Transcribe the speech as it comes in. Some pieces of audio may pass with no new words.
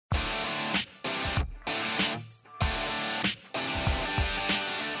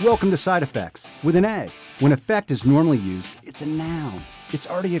Welcome to Side Effects with an A. When effect is normally used, it's a noun. It's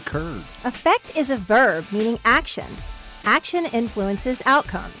already occurred. Effect is a verb meaning action. Action influences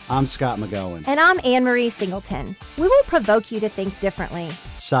outcomes. I'm Scott McGowan. And I'm Anne-Marie Singleton. We will provoke you to think differently.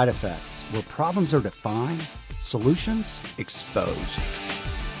 Side Effects, where problems are defined, solutions exposed.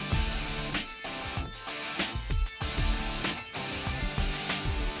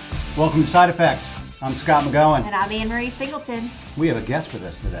 Welcome to Side Effects. I'm Scott McGowan. And I'm Anne-Marie Singleton. We have a guest with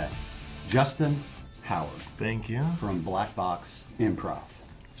us today, Justin Howard. Thank you. From Black Box Improv.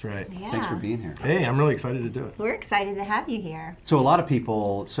 That's right. Yeah. Thanks for being here. Hey, I'm really excited to do it. We're excited to have you here. So a lot of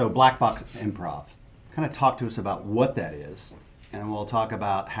people, Black Box Improv, kind of talk to us about what that is, and we'll talk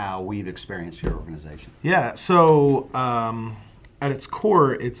about how we've experienced your organization. Yeah, so at its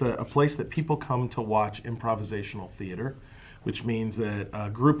core, it's a place that people come to watch improvisational theater, which means that a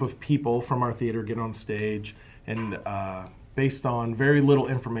group of people from our theater get on stage and based on very little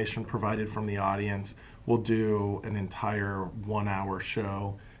information provided from the audience, we'll do an entire 1-hour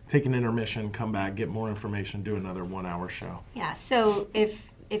show, take an intermission, come back, get more information, do another 1-hour show. Yeah, so if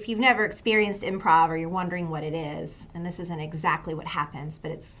you've never experienced improv or you're wondering what it is, and this isn't exactly what happens, but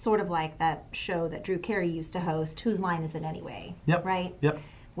it's sort of like that show that Drew Carey used to host, Whose Line Is It Anyway? Yep. Right? Yep.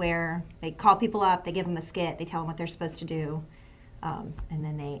 Where they call people up, they give them a skit, they tell them what they're supposed to do, and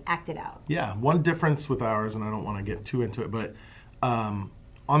then they act it out. Yeah, one difference with ours, and I don't want to get too into it, but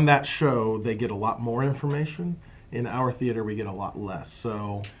on that show, they get a lot more information. In our theater, we get a lot less.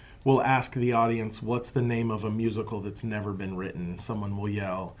 So we'll ask the audience, what's the name of a musical that's never been written? Someone will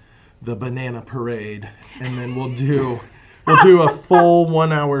yell, The Banana Parade, and then we'll do a full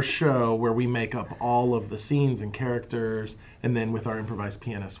 1-hour show where we make up all of the scenes and characters, and then with our improvised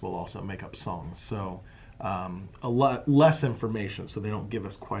pianist, we'll also make up songs. So a lot less information, so they don't give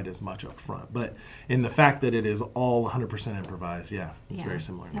us quite as much up front. But in the fact that it is all 100% improvised, it's very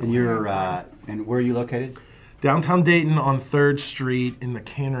similar. And you're, and where are you located? Downtown Dayton on 3rd Street in the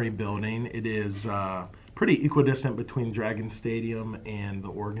Cannery Building. It is pretty equidistant between Dragon Stadium and the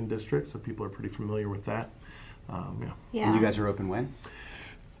Oregon District, so people are pretty familiar with that. Yeah. And you guys are open when?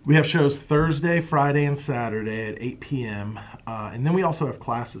 We have shows Thursday, Friday, and Saturday at 8 p.m. And then we also have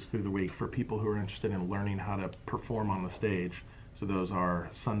classes through the week for people who are interested in learning how to perform on the stage. So those are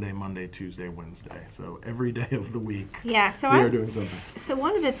Sunday, Monday, Tuesday, Wednesday. So every day of the week, so we are doing something. So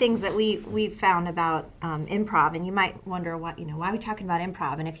one of the things that we've found about improv, and you might wonder why are we talking about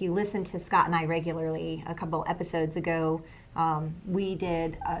improv? And if you listen to Scott and I regularly, a couple episodes ago, we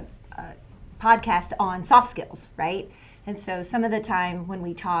did a podcast on soft skills, right? And so some of the time when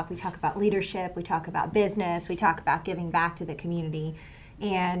we talk about leadership, we talk about business, we talk about giving back to the community,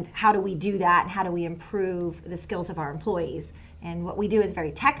 and how do we do that, and how do we improve the skills of our employees. And what we do is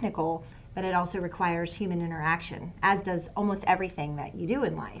very technical, but it also requires human interaction, as does almost everything that you do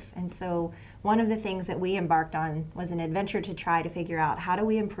in life. And so one of the things that we embarked on was an adventure to try to figure out how do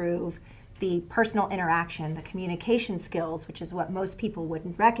we improve the personal interaction, the communication skills, which is what most people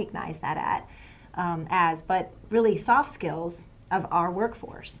wouldn't recognize that as, but really soft skills of our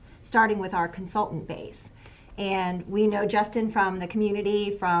workforce, starting with our consultant base. And we know Justin from the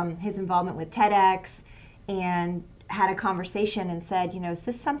community, from his involvement with TEDx, and had a conversation and said, is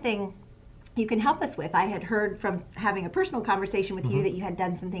this something you can help us with? I had heard from having a personal conversation with you that you had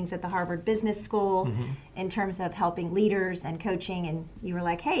done some things at the Harvard Business School in terms of helping leaders and coaching, and you were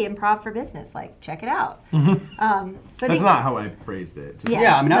like, hey, improv for business, like, check it out. That's not how I phrased it.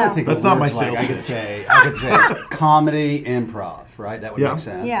 I would think that's of not my words like, sales I could say comedy improv, right? That would make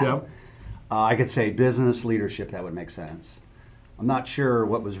sense. Yeah. I could say business leadership, that would make sense. I'm not sure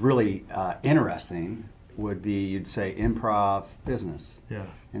what was really interesting would be you'd say improv business. Yeah.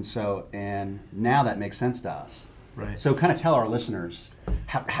 And now that makes sense to us. Right. So kind of tell our listeners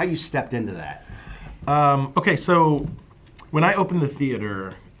how you stepped into that. Okay, so when I opened the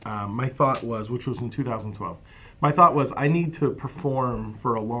theater, my thought was, which was in 2012, my thought was I need to perform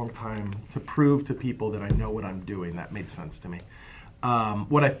for a long time to prove to people that I know what I'm doing. That made sense to me.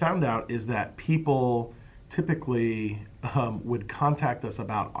 What I found out is that people typically would contact us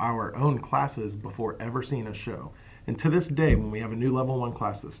about our own classes before ever seeing a show. And to this day, when we have a new level 1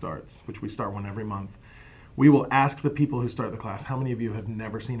 class that starts, which we start one every month, we will ask the people who start the class, how many of you have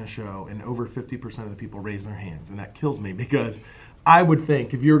never seen a show? And over 50% of the people raise their hands. And that kills me because I would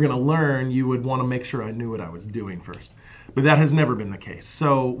think if you were going to learn, you would want to make sure I knew what I was doing first. But that has never been the case.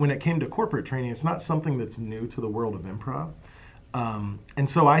 So when it came to corporate training, it's not something that's new to the world of improv. And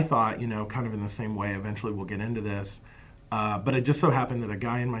so I thought, kind of in the same way, eventually we'll get into this. But it just so happened that a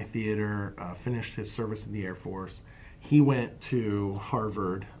guy in my theater finished his service in the Air Force. He went to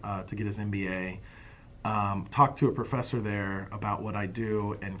Harvard to get his MBA. talked to a professor there about what I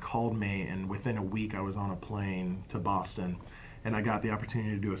do and called me, and within a week I was on a plane to Boston, and I got the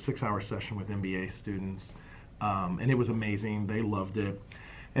opportunity to do a 6-hour session with MBA students, and it was amazing. They loved it.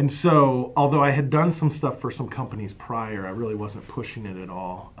 And so, although I had done some stuff for some companies prior, I really wasn't pushing it at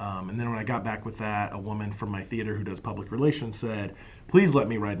all. And then when I got back with that, a woman from my theater who does public relations said, please let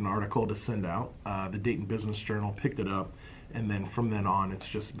me write an article to send out. The Dayton Business Journal picked it up, and then from then on, it's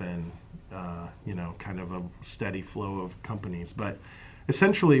just been, kind of a steady flow of companies. But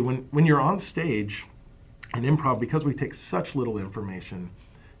essentially, when you're on stage in improv, because we take such little information,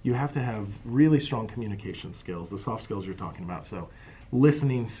 you have to have really strong communication skills, the soft skills you're talking about. So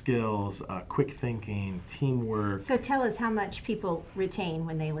listening skills, quick thinking, teamwork. So tell us how much people retain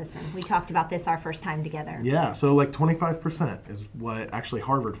when they listen. We talked about this our first time together. Yeah, so like 25% is what actually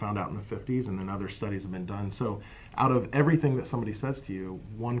Harvard found out in the 50s, and then other studies have been done. So out of everything that somebody says to you,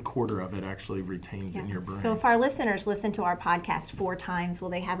 1/4 of it actually retains in your brain. So if our listeners listen to our podcast 4 times, will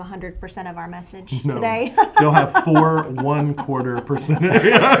they have 100% of our message No. today? They'll have 4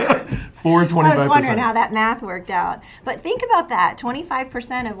 1/4%. 4 25%. I was wondering how that math worked out. But think about that.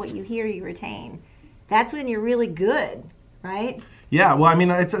 25% of what you hear, you retain. That's when you're really good, right? Yeah, well, I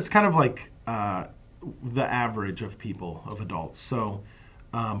mean, it's kind of like the average of people, of adults. So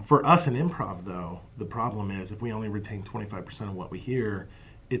for us in improv, though, the problem is if we only retain 25% of what we hear,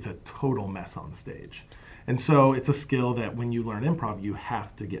 it's a total mess on stage. And so it's a skill that when you learn improv, you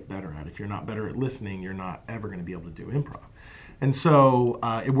have to get better at. If you're not better at listening, you're not ever going to be able to do improv. And so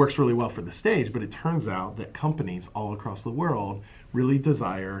it works really well for the stage, but it turns out that companies all across the world really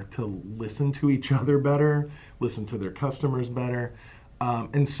desire to listen to each other better, listen to their customers better.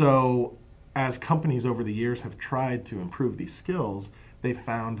 And so as companies over the years have tried to improve these skills, they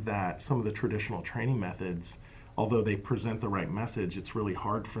found that some of the traditional training methods, although they present the right message, it's really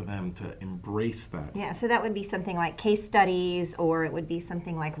hard for them to embrace that. Yeah, so that would be something like case studies, or it would be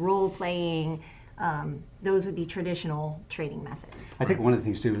something like role playing. Those would be traditional training methods. I think one of the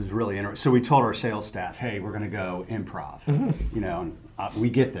things too is really interesting. So we told our sales staff, hey, we're going to go improv. And,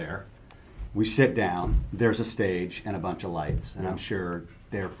 we get there, we sit down, there's a stage and a bunch of lights, and I'm sure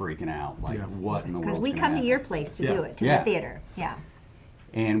they're freaking out, like what in the world? Because we come to your place to do it, to the theater. Yeah.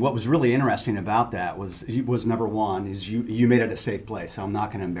 And what was really interesting about that was number one is you made it a safe place, so I'm not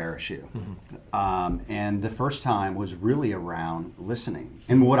going to embarrass you. And the first time was really around listening.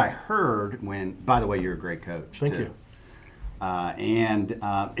 And what I heard by the way, you're a great coach. Thank too. you. And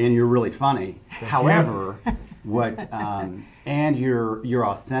you're really funny. However, and you're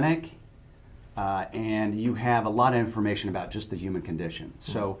authentic, and you have a lot of information about just the human condition.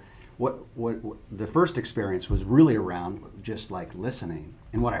 So what the first experience was really around just like listening.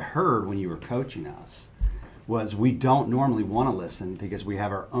 And what I heard when you were coaching us was we don't normally want to listen because we have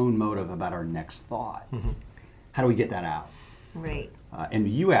our own motive about our next thought. How do we get that out? Right.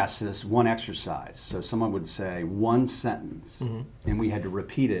 And you asked us one exercise. So someone would say one sentence, and we had to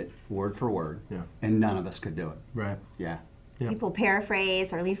repeat it word for word, and none of us could do it. Right. Yeah. People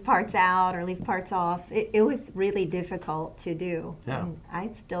paraphrase or leave parts out or leave parts off. It was really difficult to do. Yeah. And I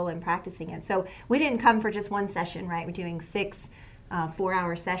still am practicing it. So we didn't come for just one session, right? We're doing 6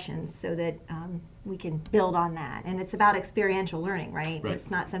 4-hour sessions so that we can build on that. And it's about experiential learning, right? It's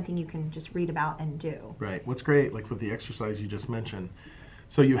not something you can just read about and do. Right. What's great, like with the exercise you just mentioned,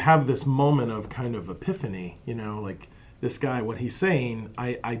 so you have this moment of kind of epiphany, like this guy, what he's saying,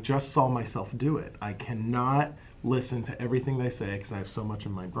 I just saw myself do it. I cannot listen to everything they say because I have so much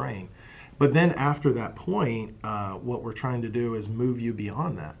in my brain. But then after that point, what we're trying to do is move you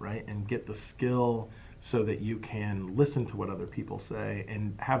beyond that, right? And get the skill so that you can listen to what other people say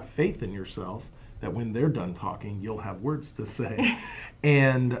and have faith in yourself that when they're done talking, you'll have words to say.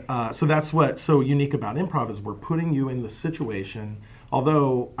 And so that's what's so unique about improv is we're putting you in the situation.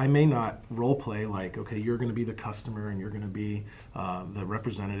 Although I may not role play like, okay, you're going to be the customer and you're going to be the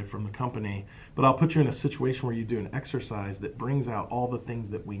representative from the company, but I'll put you in a situation where you do an exercise that brings out all the things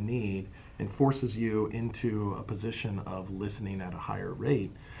that we need and forces you into a position of listening at a higher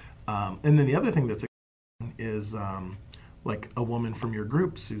rate. And then the other thing that's is like a woman from your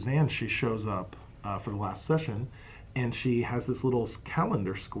group, Suzanne, she shows up for the last session, and she has this little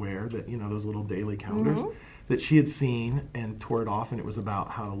calendar square that, those little daily calendars that she had seen and tore it off, and it was about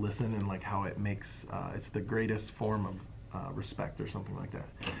how to listen and like how it makes, it's the greatest form of respect or something like that.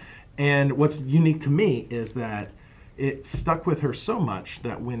 And what's unique to me is that it stuck with her so much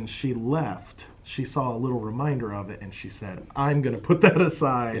that when she left, she saw a little reminder of it and she said, I'm going to put that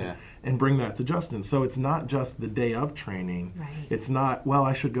aside and bring that to Justin. So it's not just the day of training. Right. It's not, well,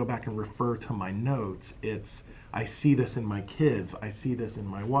 I should go back and refer to my notes. It's, I see this in my kids, I see this in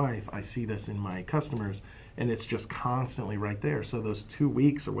my wife, I see this in my customers, and it's just constantly right there. So those 2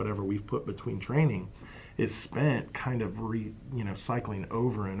 weeks or whatever we've put between training is spent kind of cycling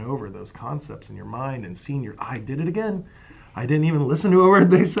over and over those concepts in your mind and seeing I did it again. I didn't even listen to a word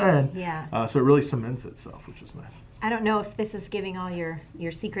they said. Yeah. So it really cements itself, which is nice. I don't know if this is giving all your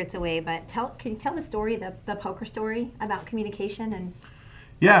secrets away, but can you tell the story, the poker story about communication and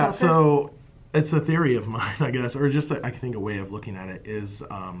Yeah, poker? so it's a theory of mine, I guess, or just I think a way of looking at it is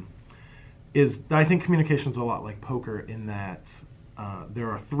I think communication is a lot like poker in that there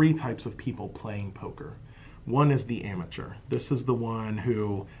are 3 types of people playing poker. One is the amateur. This is the one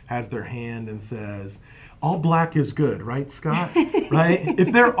who has their hand and says, all black is good, right, Scott? Right?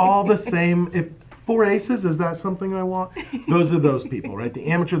 If they're all the same, if 4 aces, is that something I want? Those are those people, right? The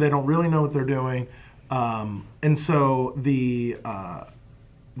amateur, they don't really know what they're doing. And so then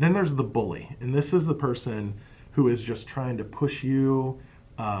there's the bully. And this is the person who is just trying to push you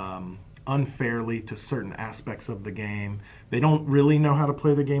unfairly to certain aspects of the game. They don't really know how to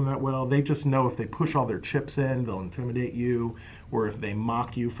play the game that well. They just know if they push all their chips in, they'll intimidate you, or if they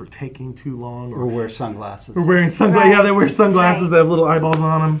mock you for taking too long. Or wear sunglasses. Or wearing sunglasses. Right. Yeah, they wear sunglasses Right. that have little eyeballs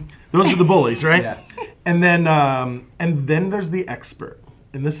on them. Those are the bullies, right? Yeah. And then there's the expert.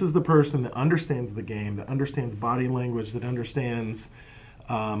 And this is the person that understands the game, that understands body language, that understands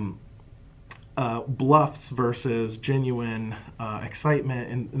bluffs versus genuine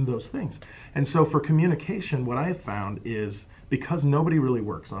excitement and those things. And so for communication, what I have found is because nobody really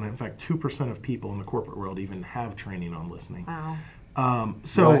works on it, in fact, 2% of people in the corporate world even have training on listening. Wow.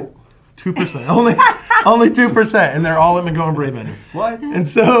 So What? 2%, only 2%, and they're all at McGowan Braeburn. What? And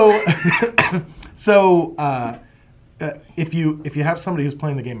so, if you have somebody who's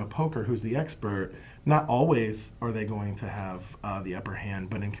playing the game of poker who's the expert, not always are they going to have the upper hand,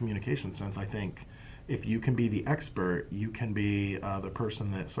 but in communication sense, I think if you can be the expert, you can be the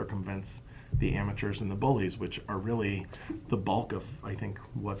person that circumvents the amateurs and the bullies, which are really the bulk of, I think,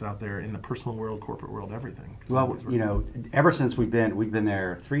 what's out there in the personal world, corporate world, everything. Well, ever since we've been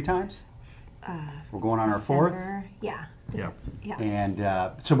there 3 times. We're going on our 4th. December. Yeah. Yeah. Yeah.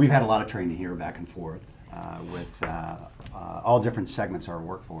 And so we've had a lot of training here back and forth with all different segments of our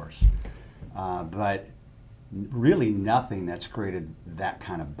workforce. But really nothing that's created that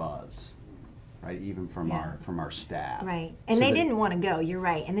kind of buzz, right? Even from Yeah. our staff. Right. And So they didn't want to go. You're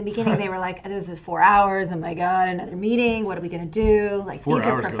right. In the beginning, they were like, this is 4 hours. Oh my God, another meeting. What are we going to do? Like, 4 these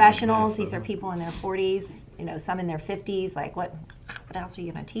are hours goes like professionals. this, These are doesn't it? people in their 40s, some in their 50s. Like, what else are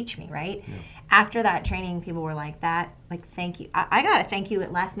you going to teach me, right? Yeah. After that training, people were like, thank you. I got to thank you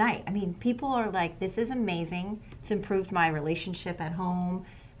last night. I mean, people are like, this is amazing. It's improved my relationship at home,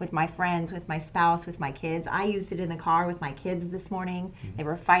 with my friends, with my spouse, with my kids. I used it in the car with my kids this morning. Mm-hmm. They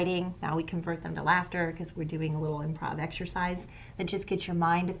were fighting. Now we convert them to laughter because we're doing a little improv exercise that just gets your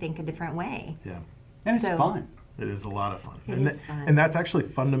mind to think a different way. Yeah. And it's fun. It is a lot of fun. It is fun. And that's actually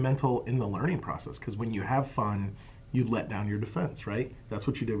fundamental in the learning process, because when you have fun, you let down your defense, right? That's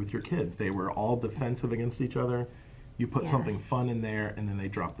what you did with your kids. They were all defensive against each other. You put something fun in there, and then they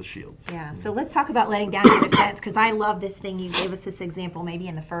drop the shields. Yeah, so let's talk about letting down your defense, because I love this thing. You gave us this example maybe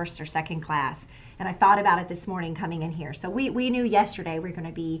in the 1st or 2nd class, and I thought about it this morning coming in here. So we knew yesterday we were going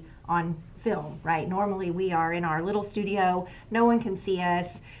to be on film, right? Normally we are in our little studio. No one can see us.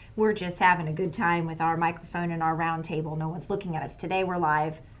 We're just having a good time with our microphone and our round table. No one's looking at us. Today we're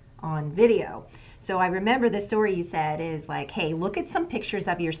live on video. So I remember the story you said is like, hey, look at some pictures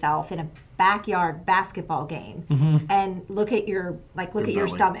of yourself in a backyard basketball game, and look at your belly.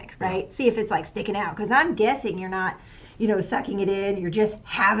 stomach, right? Yeah. See if it's like sticking out, because I'm guessing you're not, sucking it in. You're just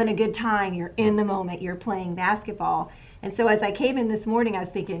having a good time. You're in the moment. You're playing basketball. And so as I came in this morning, I was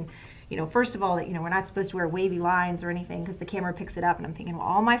thinking, first of all, that we're not supposed to wear wavy lines or anything because the camera picks it up, and I'm thinking, well,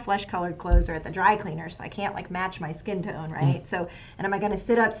 all my flesh-colored clothes are at the dry cleaner, so I can't match my skin tone, right? So, and am I going to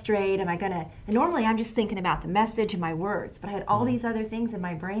sit up straight? And normally I'm just thinking about the message and my words, but I had all these other things in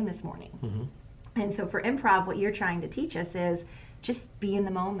my brain this morning. And so for improv, what you're trying to teach us is just be in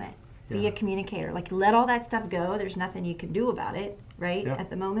the moment, be a communicator. Like, let all that stuff go. There's nothing you can do about it, right? Yeah. At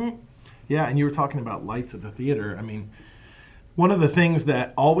the moment. Yeah, and you were talking about lights at the theater. I mean, one of the things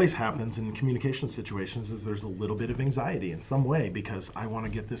that always happens in communication situations is there's a little bit of anxiety in some way, because I want to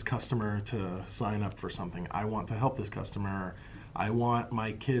get this customer to sign up for something. I want to help this customer. I want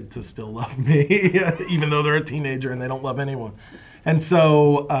my kid to still love me, even though they're a teenager and they don't love anyone. And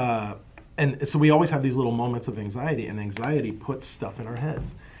so we always have these little moments of anxiety, and anxiety puts stuff in our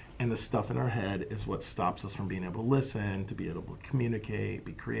heads. And the stuff in our head is what stops us from being able to listen, to be able to communicate,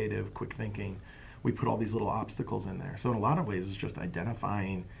 be creative, quick thinking. We put all these little obstacles in there. So in a lot of ways, it's just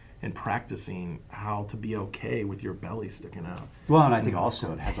identifying and practicing how to be okay with your belly sticking out. Well, and I think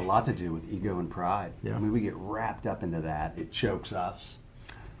also it has a lot to do with ego and pride. Yeah. I mean, we get wrapped up into that. It chokes us.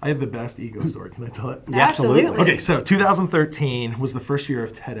 I have the best ego story. Can I tell it? Yeah, absolutely. Okay, so 2013 was the first year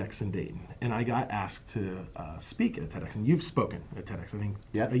of TEDx in Dayton, and I got asked to speak at TEDx, and you've spoken at TEDx, I think,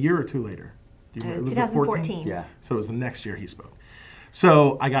 Yep. a year or two later. Do you remember? Was it 2014. Yeah. So it was the next year he spoke.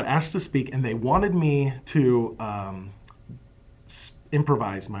 So I got asked to speak, and they wanted me to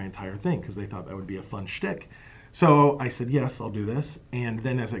improvise my entire thing because they thought that would be a fun shtick. So I said, yes, I'll do this. And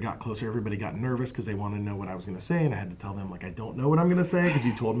then as it got closer, everybody got nervous because they wanted to know what I was going to say. And I had to tell them, like, I don't know what I'm going to say because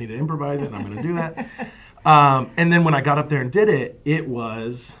you told me to improvise it and I'm going to do that. And then when I got up there and did it, it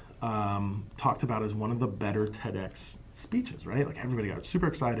was talked about as one of the better TEDx speeches, right? Like everybody got super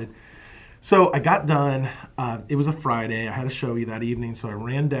excited. So I got done. It was a Friday. I had a show that evening. So I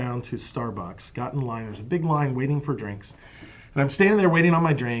ran down to Starbucks, got in line. There's a big line waiting for drinks. And I'm standing there waiting on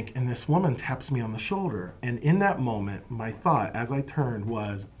my drink, and this woman taps me on the shoulder. And in that moment, my thought as I turned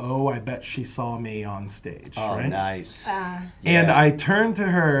was, oh, I bet she saw me on stage, Oh, right? nice. And I turned to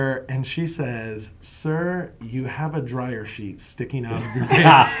her, and she says, sir, you have a dryer sheet sticking out of your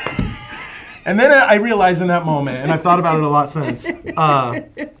pants. And then I realized in that moment, and I've thought about it a lot since,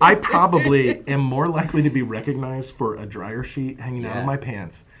 I probably am more likely to be recognized for a dryer sheet hanging out of my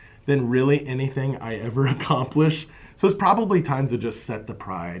pants than really anything I ever accomplish. So it's probably time to just set the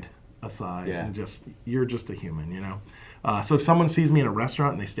pride aside and just, you're just a human, you know? So if someone sees me in a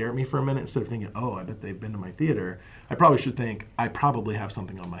restaurant and they stare at me for a minute, instead of thinking, oh, I bet they've been to my theater, I probably should think, I probably have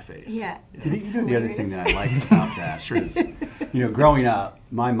something on my face. Yeah. You know, the other thing that I like about that is, you know, growing up,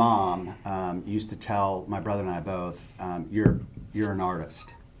 my mom used to tell my brother and I both, you're an artist.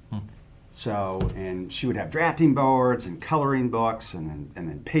 So, and she would have drafting boards and coloring books and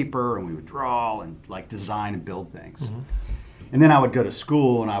then paper, and we would draw and like design and build things. And then I would go to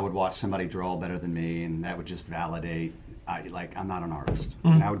school and I would watch somebody draw better than me, and that would just validate, I'm not an artist.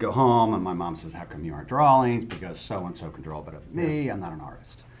 And I would go home and my mom says, how come you aren't drawing? Because so-and-so can draw better than me, I'm not an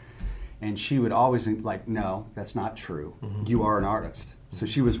artist. And she would always like, no, that's not true. You are an artist. So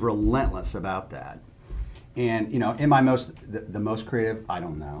she was relentless about that. And, you know, in my the most creative, I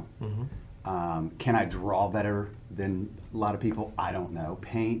don't know. Can I draw better than a lot of people? I don't know.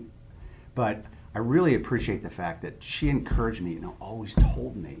 Paint. But I really appreciate the fact that she encouraged me, you know, always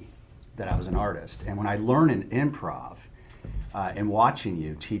told me that I was an artist. And when I learned in improv and watching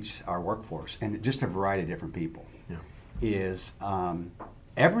you teach our workforce, and just a variety of different people, is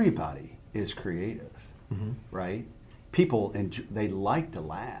everybody is creative, right? People, they like to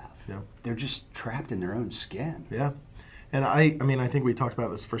laugh. They're just trapped in their own skin. Yeah. And I mean, I think we talked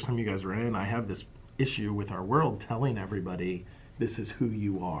about this the first time you guys were in. I have this issue with our world telling everybody this is who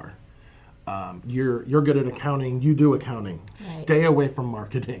you are. You're good at accounting. You do accounting. Right. Stay away from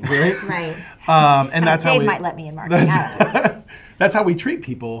marketing, right? Right. And that's Dave how we might let me in marketing. that's how we treat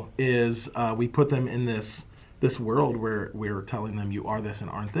people. Is we put them in this world where we're telling them you are this and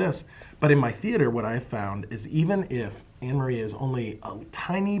aren't this. But in my theater, what I've found is even if Anne-Marie is only a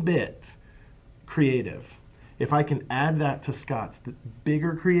tiny bit creative, if I can add that to Scott's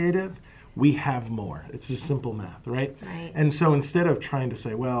bigger creative, we have more. It's just simple math, right? Right. And so instead of trying to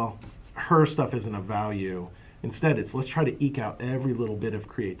say, well, her stuff isn't of value, instead it's let's try to eke out every little bit of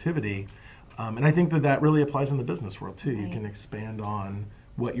creativity. And I think that really applies in the business world too. You can expand on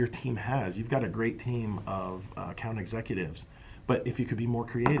what your team has. You've got a great team of account executives. But if you could be more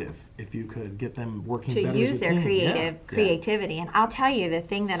creative, if you could get them working better as a team. To use their creativity. And I'll tell you, the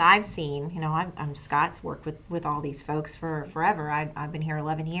thing that I've seen, you know, I'm Scott's worked with all these folks for forever. I've been here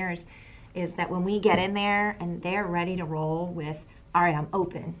 11 years, is that when we get in there and they're ready to roll with, all right, I'm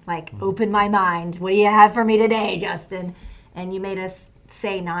open. Like, open my mind. What do you have for me today, Justin? And you made us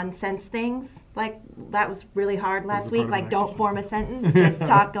say nonsense things. Like, that was really hard last week. Like, don't form a sentence. Just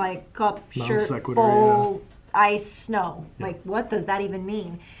talk like cup, shirt, bowl, ice, snow. Like, what does that even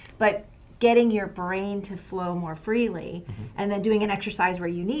mean? But getting your brain to flow more freely and then doing an exercise where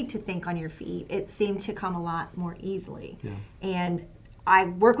you need to think on your feet, it seemed to come a lot more easily. And I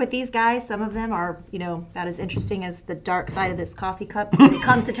work with these guys. Some of them are, you know, about as interesting as the dark side of this coffee cup when it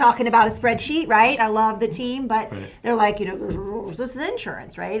comes to talking about a spreadsheet, right? I love the team, but they're like, you know, there's rules. This is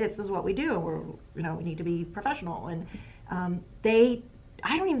insurance, right? This is what we do. We're, you know, we need to be professional. And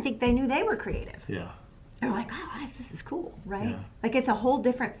I don't even think they knew they were creative. They're like, oh, this is cool, right? Like, it's a whole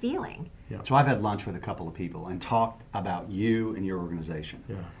different feeling. So I've had lunch with a couple of people and talked about you and your organization.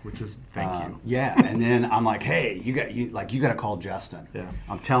 Which is thank you. And then I'm like, hey, you got to call Justin.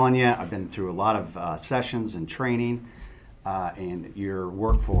 I'm telling you, I've been through a lot of sessions and training, and your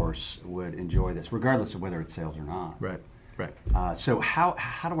workforce would enjoy this, regardless of whether it's sales or not. Right. So how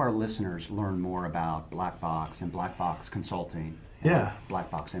do our listeners learn more about Black Box and Black Box Consulting? And Yeah.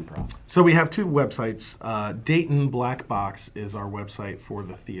 Black Box Improv. So we have two websites. Dayton Black Box is our website for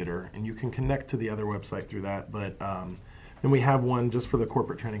the theater, and you can connect to the other website through that. But then we have one just for the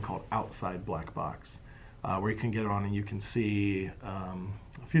corporate training called Outside Black Box, where you can get on and you can see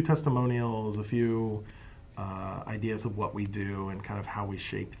a few testimonials, a few ideas of what we do and kind of how we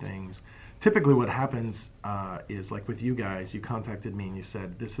shape things. Typically what happens is, like with you guys, you contacted me and you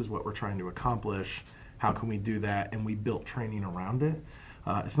said, this is what we're trying to accomplish. How can we do that? And we built training around it.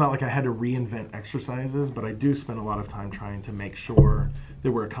 It's not like I had to reinvent exercises, but I do spend a lot of time trying to make sure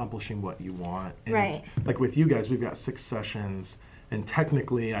that we're accomplishing what you want. And Right. like with you guys, we've got 6 sessions, and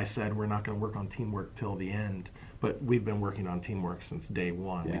technically I said we're not going to work on teamwork till the end, but we've been working on teamwork since day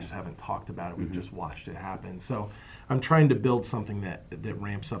one. Yeah. We just haven't talked about it. We've just watched it happen. So I'm trying to build something that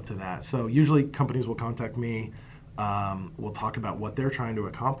ramps up to that. So usually companies will contact me. We'll talk about what they're trying to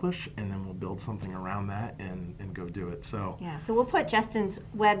accomplish, and then we'll build something around that and go do it. So Yeah, so we'll put Justin's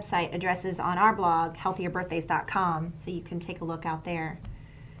website addresses on our blog, healthierbirthdays.com, so you can take a look out there.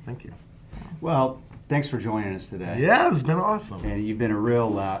 thank you. Well, thanks for joining us today. Yeah, it's been awesome. And you've been a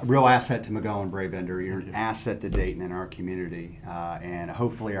real asset to McGowan Brabender. You're Thank an you. asset to Dayton and our community. And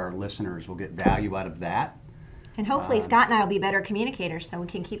hopefully our listeners will get value out of that. And hopefully Scott and I will be better communicators, so we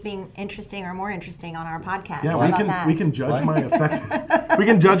can keep being interesting or more interesting on our podcast. Yeah, How we about can that? we can judge my we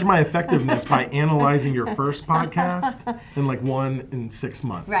can judge my effectiveness by analyzing your first podcast and like one in 6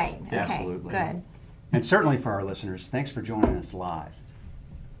 months. Right, Yeah, okay, absolutely. good. And certainly for our listeners, thanks for joining us live.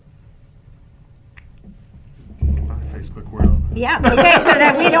 Bye, Facebook world. Yeah, okay, so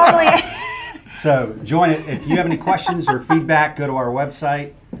that we normally... So join it. If you have any questions or feedback, go to our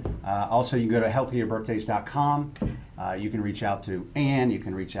website. Also, you can go to healthierbirthdays.com. You can reach out to Ann. You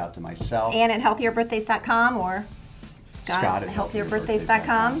can reach out to myself. Ann at healthierbirthdays.com or Scott at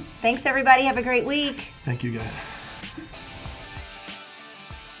healthierbirthdays.com. Thanks, everybody. Have a great week. Thank you guys.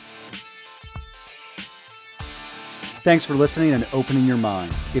 Thanks for listening and opening your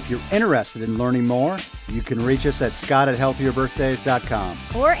mind. If you're interested in learning more, you can reach us at Scott at healthierbirthdays.com.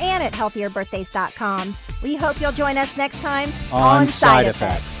 Or Ann at healthierbirthdays.com. We hope you'll join us next time On Side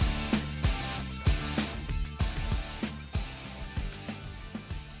Effects.